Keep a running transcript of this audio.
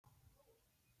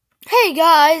Hey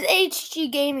guys, HG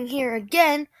Gaming here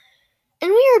again, and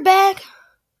we are back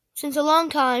since a long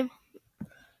time.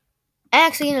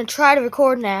 Actually gonna try to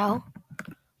record now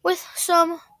with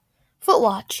some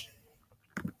Footwatch.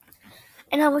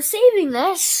 And I was saving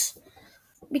this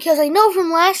because I know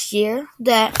from last year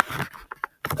that,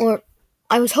 or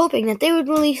I was hoping that they would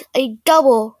release a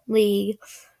double league,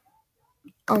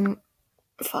 a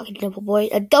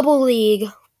double league,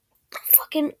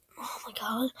 oh my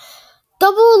god,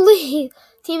 double league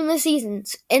team of the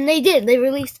seasons. And they did, they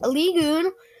released a League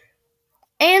One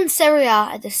and Serie A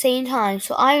at the same time.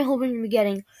 So I'm hoping to be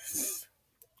getting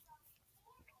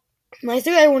my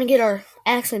three I want to get are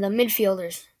actually the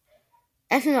midfielders.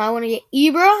 Actually, no, I want to get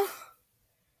Ibra,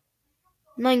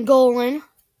 Nainggolan,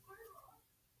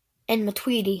 and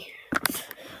Matuidi.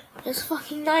 His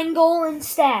fucking Nainggolan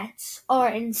stats are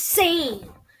insane.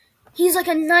 He's like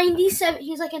a 97,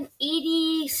 he's like an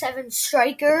 87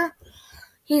 striker.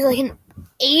 He's like an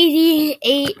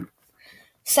 88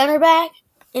 center back.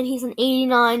 And he's an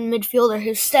 89 midfielder.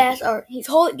 His stats are, he's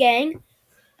GULLIT GANG.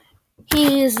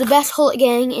 He's the best GULLIT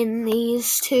GANG in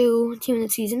these two team of the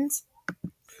seasons.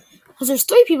 Because there's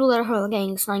three people that are GULLIT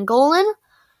GANG. It's Nainggolan,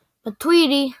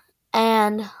 Matuidi,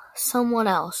 and someone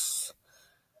else.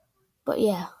 But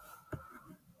yeah.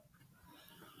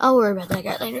 I'll worry about that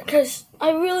guy later. Because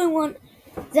I really want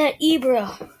that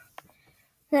Ibra.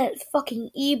 That fucking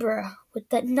Ibra. With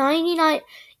that 99.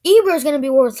 Ibra's going to be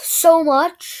worth so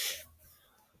much.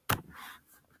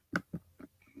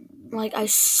 Like, I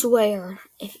swear,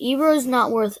 if Ibra is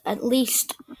not worth at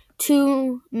least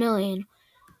 $2 million,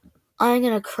 I'm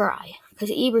gonna cry. Because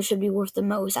Ibra should be worth the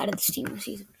most out of this team this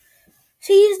season.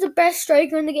 So he's the best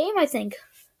striker in the game, I think.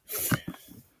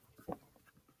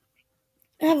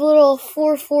 I have a little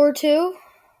 4-4-2.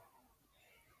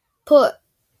 Put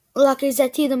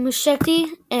Lacazette, the Muschetti,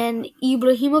 and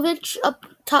Ibrahimovic up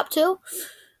top two.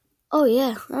 Oh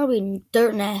yeah, that'll be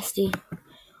dirt nasty.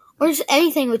 Or just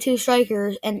anything with two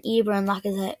strikers and Ibra and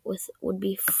Lacazette would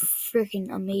be freaking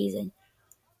amazing.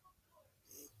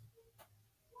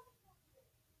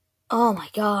 Oh my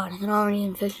god, I can already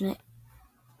envision it.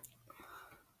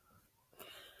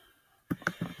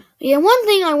 Yeah, one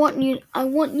thing I want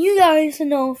you guys to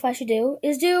know if I should do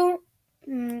is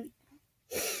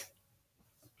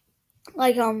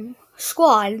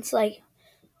squads. Like,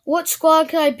 what squad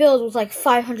could I build with like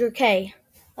 500k?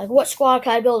 Like, what squad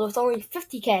could I build with only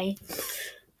 50k?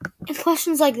 And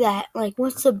questions like that. Like,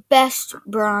 what's the best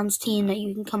bronze team that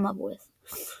you can come up with?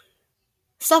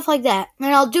 Stuff like that.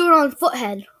 And I'll do it on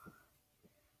Foothead.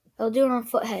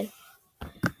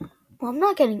 Well, I'm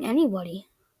not getting anybody.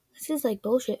 This is like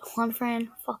bullshit. Juanfran,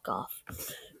 fuck off.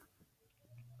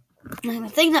 And the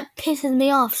thing that pisses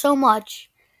me off so much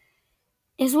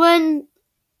is when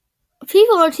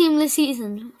people are team this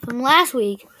season from last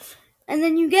week, and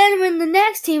then you get them in the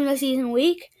next team of the season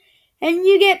week, and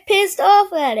you get pissed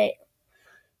off at it.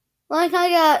 Like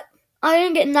I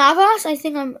didn't get Navas. I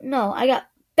got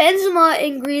Benzema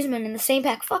and Griezmann in the same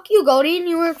pack. Fuck you, Goldie.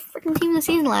 You were freaking team of the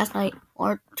season last night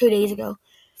or 2 days ago.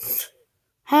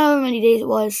 However many days it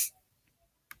was.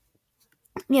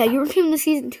 Yeah, you were team of the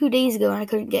season 2 days ago, and I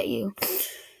couldn't get you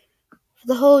for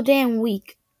the whole damn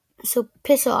week. So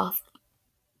piss off.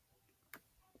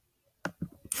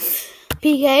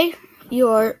 PK,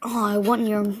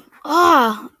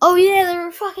 oh yeah, they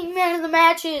were fucking man of the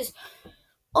matches.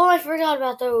 Oh, I forgot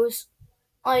about those.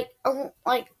 Like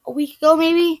a week ago,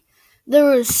 maybe, there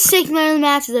was 6 man of the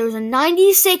matches. There was a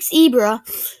 96 Ibra.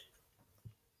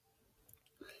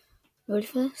 Ready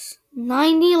for this?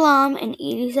 90 Lam and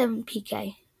 87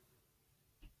 PK.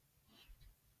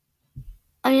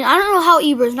 I mean, I don't know how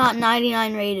Ibra's not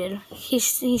 99 rated. He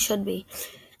should be.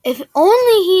 If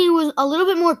only he was a little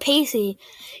bit more pacey,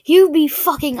 he would be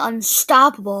fucking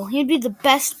unstoppable. He'd be the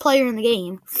best player in the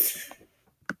game.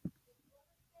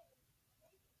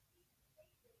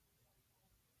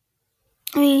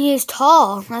 I mean, he is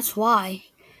tall. That's why.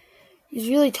 He's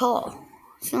really tall.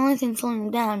 It's the only thing slowing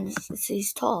him down is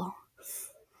he's tall.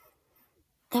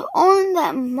 If only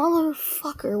that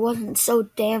motherfucker wasn't so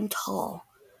damn tall.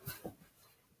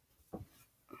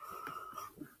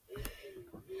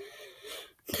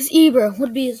 Because Ibra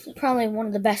would be probably one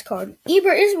of the best cards.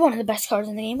 Ibra is one of the best cards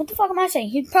in the game. What the fuck am I saying?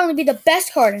 He'd probably be the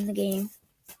best card in the game.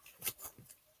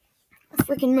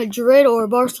 Freaking Madrid or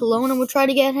Barcelona would try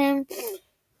to get him.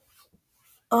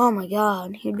 Oh my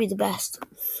god. He'd be the best.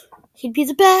 He'd be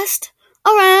the best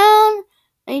around.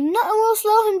 Ain't nothing will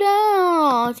slow him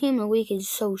down. Oh, team of the week is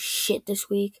so shit this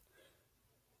week.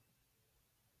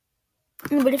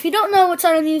 But if you don't know what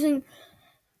site I'm using,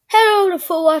 head over to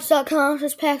Footwatch.com.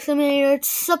 Just pack simulator.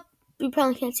 It's you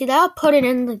probably can't see that. I'll put it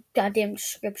in the goddamn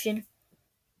description.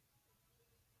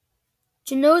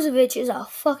 Janozovic is a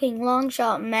fucking long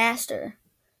shot master.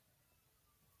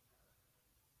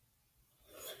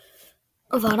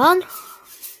 Varan.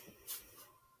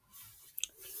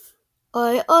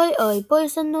 Oi,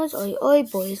 boys and noise. Oi,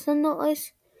 boys and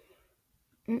noise.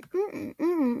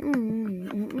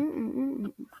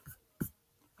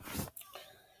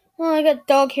 Oh, I got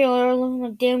dog hair all over my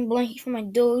damn blanket for my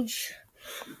Doge.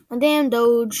 My damn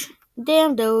Doge.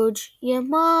 Damn Doge. Yeah,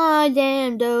 my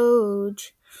damn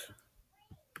Doge.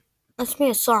 Let's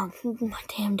make a song. My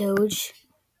damn Doge.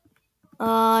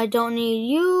 I don't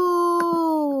need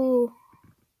you.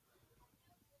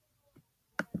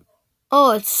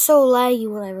 Oh, it's so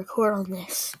laggy when I record on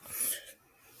this.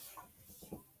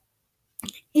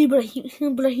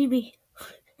 Ibrahimi.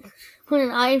 Put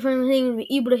an I in front of the thing would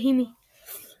be Ibrahimi.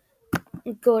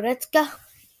 Goretzka.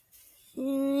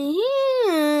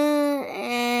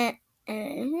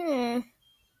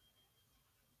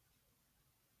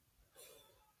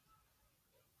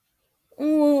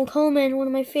 Ooh, Coleman, one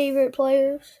of my favorite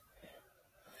players.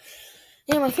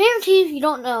 And my favorite team, if you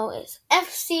don't know, is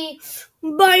FC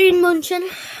Bayern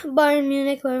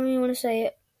Munich, whatever you want to say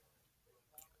it.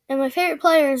 And my favorite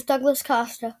player is Douglas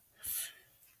Costa.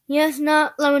 Yes,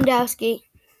 not Lewandowski.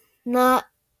 Not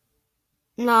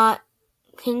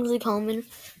Kingsley Coleman.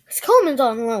 Because Coleman's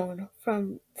on loan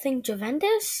from, I think,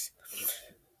 Juventus?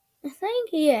 I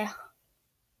think, yeah.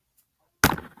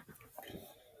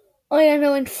 Oh yeah,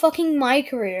 no, in my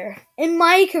career,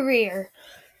 I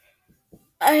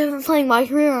have been playing my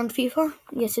career on FIFA.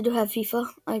 Yes, I do have FIFA.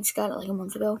 I just got it like a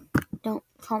month ago. Don't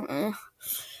call me.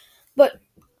 But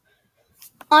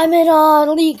I'm in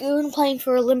Ligue 1 playing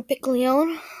for Olympique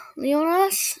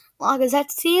Lyonnais,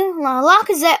 Lacazette's team.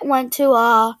 Lacazette went to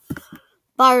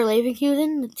Bayer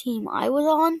Leverkusen, the team I was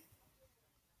on.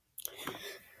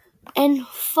 And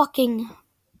fucking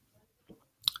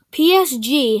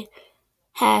PSG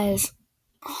has,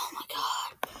 oh my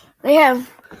god, they have,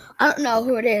 I don't know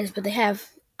who it is, but they have,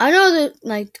 I know the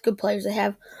good players they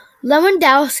have.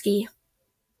 Lewandowski,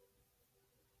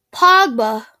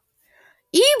 Pogba,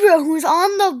 Ibra, who's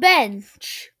on the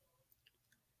bench,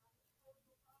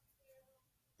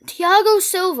 Thiago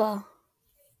Silva,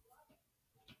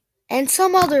 and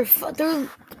some other, they're the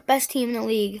best team in the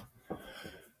league.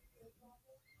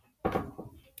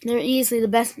 They're easily the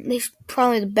best, they're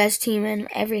probably the best team in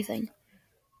everything.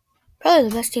 Probably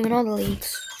the best team in all the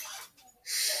leagues.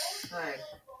 Hi.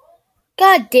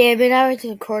 God damn it, I have to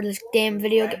record this damn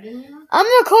video. I'm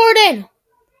recording!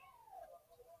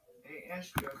 Hey,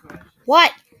 ask you a question.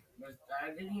 What? Was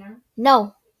Dad in here?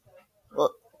 No.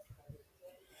 Well,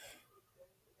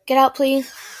 get out,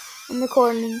 please. I'm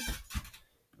recording.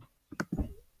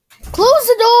 Close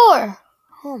the door!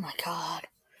 Oh my god.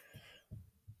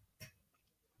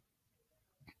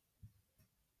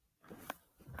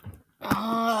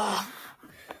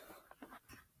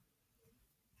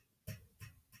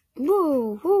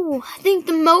 I think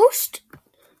the most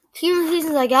team of the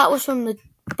seasons I got was from the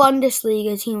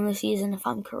Bundesliga team of the season, if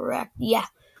I'm correct. Yeah.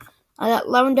 I got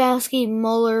Lewandowski,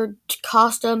 Muller,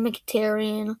 Costa,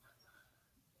 Mkhitaryan.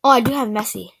 Oh, I do have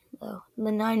Messi, though.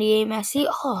 The 98 Messi.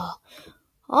 Oh.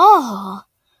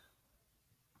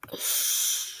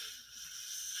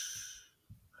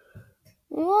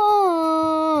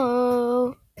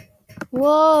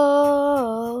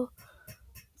 Whoa.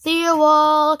 Theo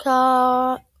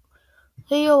Walcott.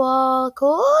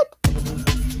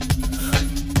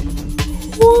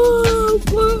 Whoa.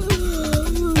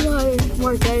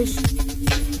 Marquez.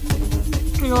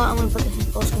 You know what? I'm gonna put this in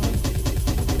full screen.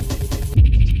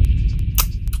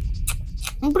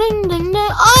 Bring ding ding.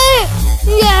 Oh!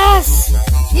 Yes!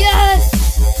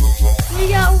 We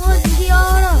got one.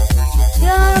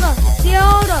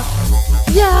 Diana.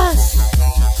 Yes! I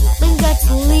think that's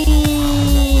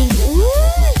league.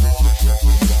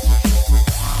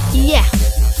 Yeah.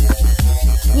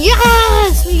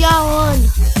 Yes! We got one.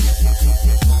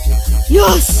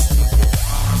 Yes!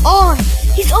 Oh,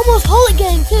 he's almost Gullit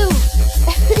Gang too.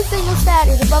 Every single stat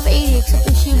is above 80 except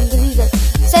in shooting because he's a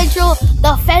central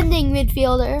defending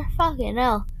midfielder. Fucking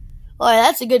hell. Oh,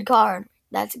 that's a good card.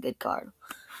 I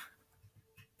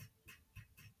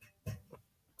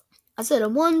said a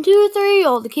 1, 2, 3.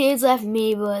 All the kids laugh at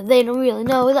me, but they don't really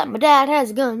know that my dad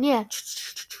has a gun. Yeah.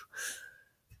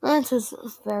 That's just a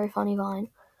very funny vine.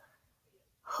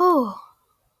 Whew.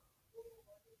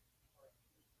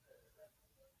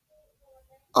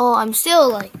 Oh, I'm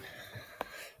still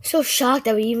so shocked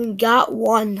that we even got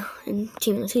one in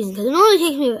team of the season because it normally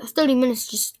takes me about 30 minutes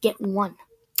just to get one.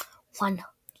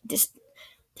 Just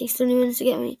takes 30 minutes to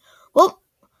get me. Well,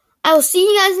 I will see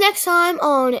you guys next time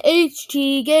on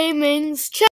HT Gaming's channel.